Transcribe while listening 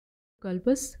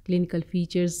Hematocolpos, clinical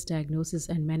features, diagnosis,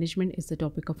 and management is the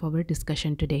topic of our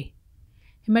discussion today.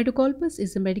 Hematocolpos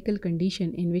is a medical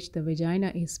condition in which the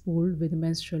vagina is pooled with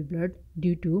menstrual blood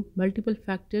due to multiple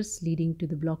factors leading to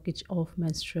the blockage of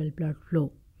menstrual blood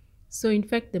flow. So, in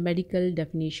fact, the medical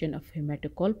definition of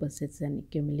hematocolpos is an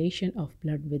accumulation of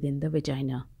blood within the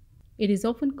vagina. It is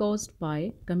often caused by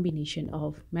a combination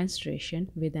of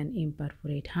menstruation with an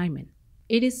imperforate hymen.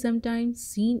 It is sometimes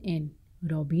seen in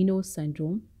Robinow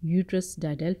syndrome, uterus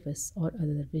didelphys, or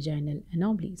other vaginal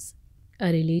anomalies.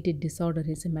 A related disorder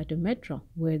is hematometra,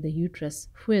 where the uterus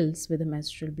fills with a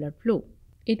menstrual blood flow.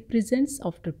 It presents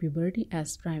after puberty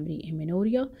as primary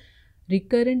amenorrhea,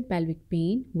 recurrent pelvic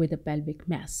pain with a pelvic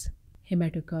mass.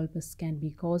 Hematocolpos can be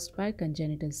caused by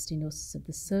congenital stenosis of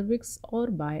the cervix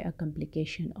or by a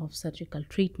complication of surgical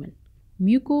treatment.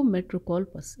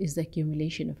 Mucometrocolpos is the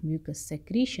accumulation of mucus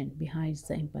secretion behind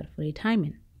the imperforate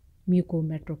hymen.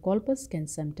 Mucometrocolpos can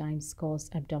sometimes cause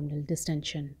abdominal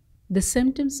distension. The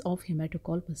symptoms of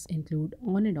hematocolpos include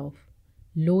on and off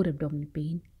lower abdominal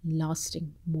pain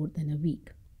lasting more than a week,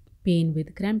 pain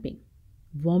with cramping,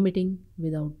 vomiting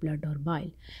without blood or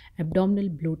bile, abdominal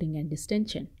bloating and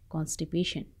distension,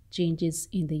 constipation, changes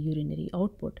in the urinary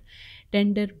output,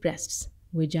 tender breasts,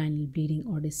 vaginal bleeding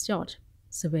or discharge,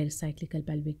 severe cyclical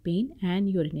pelvic pain, and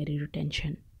urinary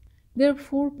retention. There are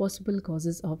four possible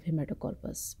causes of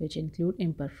hematocolpos, which include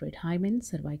imperforate hymen,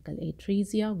 cervical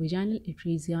atresia, vaginal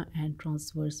atresia, and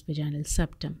transverse vaginal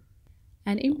septum.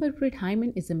 An imperforate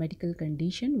hymen is a medical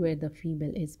condition where the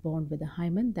female is born with a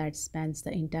hymen that spans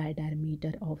the entire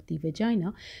diameter of the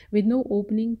vagina with no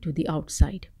opening to the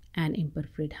outside. An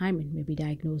imperforate hymen may be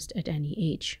diagnosed at any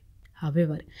age.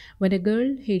 However, when a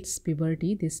girl hits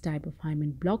puberty, this type of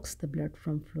hymen blocks the blood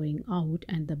from flowing out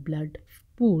and the blood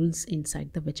pools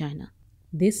inside the vagina.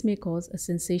 This may cause a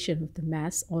sensation of the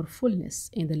mass or fullness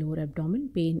in the lower abdomen,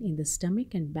 pain in the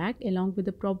stomach and back, along with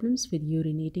the problems with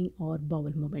urinating or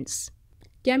bowel movements.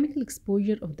 Chemical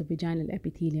exposure of the vaginal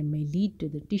epithelium may lead to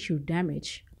the tissue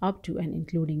damage up to and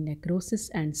including necrosis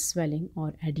and swelling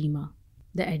or edema.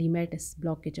 The edematous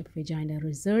blockage of vagina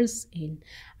results in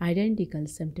identical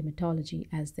symptomatology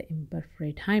as the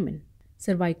imperforate hymen.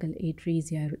 Cervical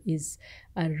atresia is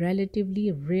a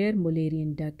relatively rare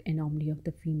Mullerian duct anomaly of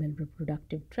the female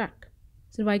reproductive tract.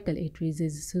 Cervical atresia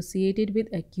is associated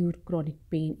with acute chronic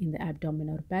pain in the abdomen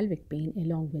or pelvic pain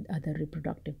along with other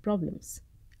reproductive problems.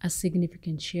 A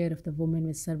significant share of the women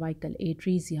with cervical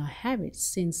atresia have it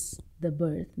since the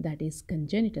birth, that is,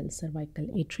 congenital cervical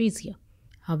atresia.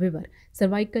 However,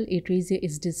 cervical atresia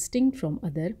is distinct from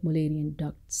other Mullerian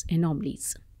ducts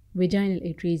anomalies. Vaginal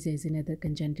atresia is another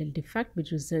congenital defect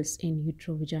which results in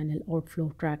uterovaginal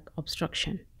outflow tract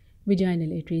obstruction. Vaginal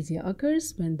atresia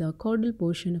occurs when the caudal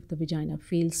portion of the vagina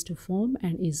fails to form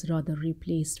and is rather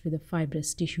replaced with a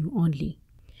fibrous tissue only.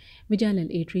 Vaginal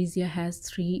atresia has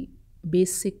three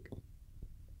basic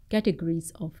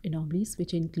categories of anomalies,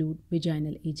 which include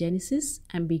vaginal agenesis,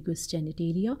 ambiguous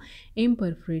genitalia,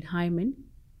 imperforate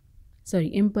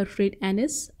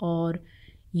anus, or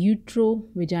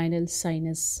uterovaginal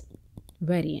sinus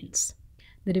variants.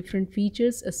 The different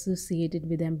features associated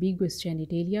with ambiguous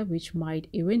genitalia, which might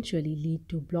eventually lead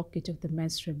to blockage of the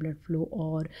menstrual blood flow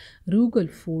or rugal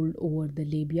fold over the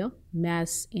labia,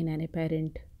 mass in an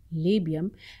apparent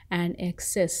labium, and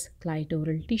excess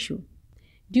clitoral tissue.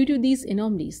 Due to these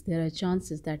anomalies, there are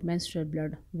chances that menstrual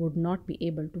blood would not be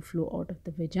able to flow out of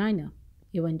the vagina,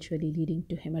 eventually leading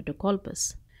to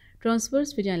hematocolpos.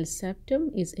 Transverse vaginal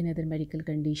septum is another medical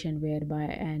condition whereby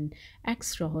an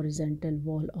extra horizontal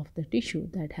wall of the tissue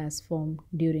that has formed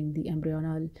during the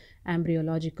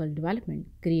embryological development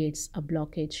creates a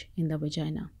blockage in the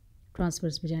vagina.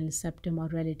 Transverse vaginal septum are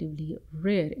relatively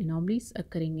rare anomalies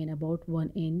occurring in about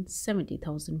 1 in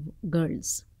 70,000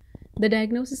 girls. The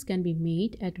diagnosis can be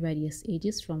made at various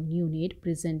ages, from neonate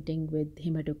presenting with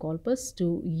hematocolpos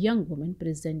to young women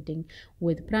presenting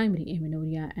with primary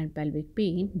amenorrhea and pelvic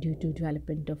pain due to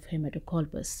development of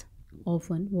hematocolpos.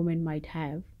 Often, women might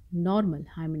have normal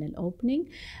hymenal opening,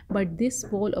 but this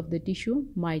wall of the tissue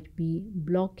might be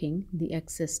blocking the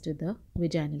access to the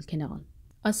vaginal canal.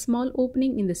 A small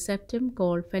opening in the septum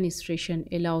called fenestration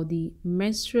allows the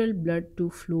menstrual blood to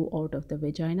flow out of the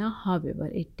vagina. However,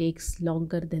 it takes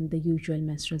longer than the usual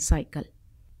menstrual cycle.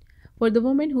 For the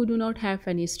women who do not have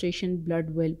fenestration,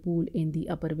 blood will pool in the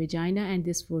upper vagina and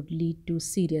this would lead to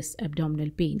serious abdominal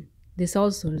pain. This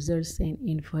also results in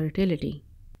infertility.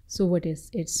 So what is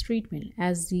its treatment?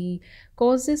 As the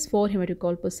causes for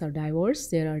hematocolpos are diverse,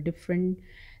 there are different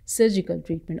surgical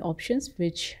treatment options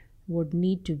which would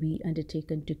need to be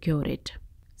undertaken to cure it.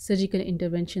 Surgical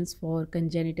interventions for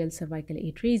congenital cervical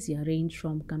atresia range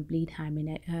from complete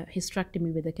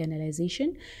hysterectomy with a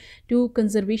canalization to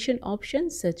conservation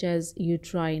options such as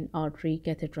uterine artery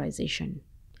catheterization.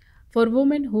 For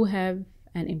women who have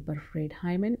an imperforate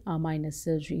hymen, a minor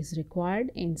surgery is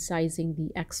required in incising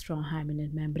the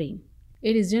extrahymenal membrane.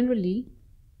 It is generally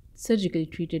surgically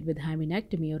treated with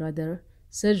hymenectomy or other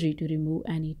surgery to remove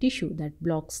any tissue that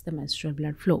blocks the menstrual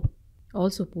blood flow.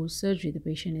 Also, post surgery, the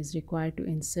patient is required to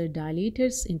insert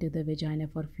dilators into the vagina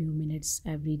for a few minutes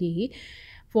every day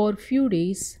for few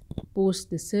days post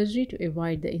the surgery to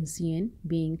avoid the incision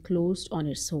being closed on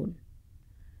its own.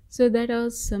 So that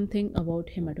was something about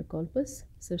hematocolpus.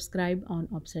 Subscribe on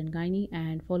Obs and Gynae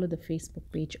and follow the Facebook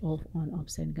page of on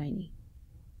Obs and Gynae.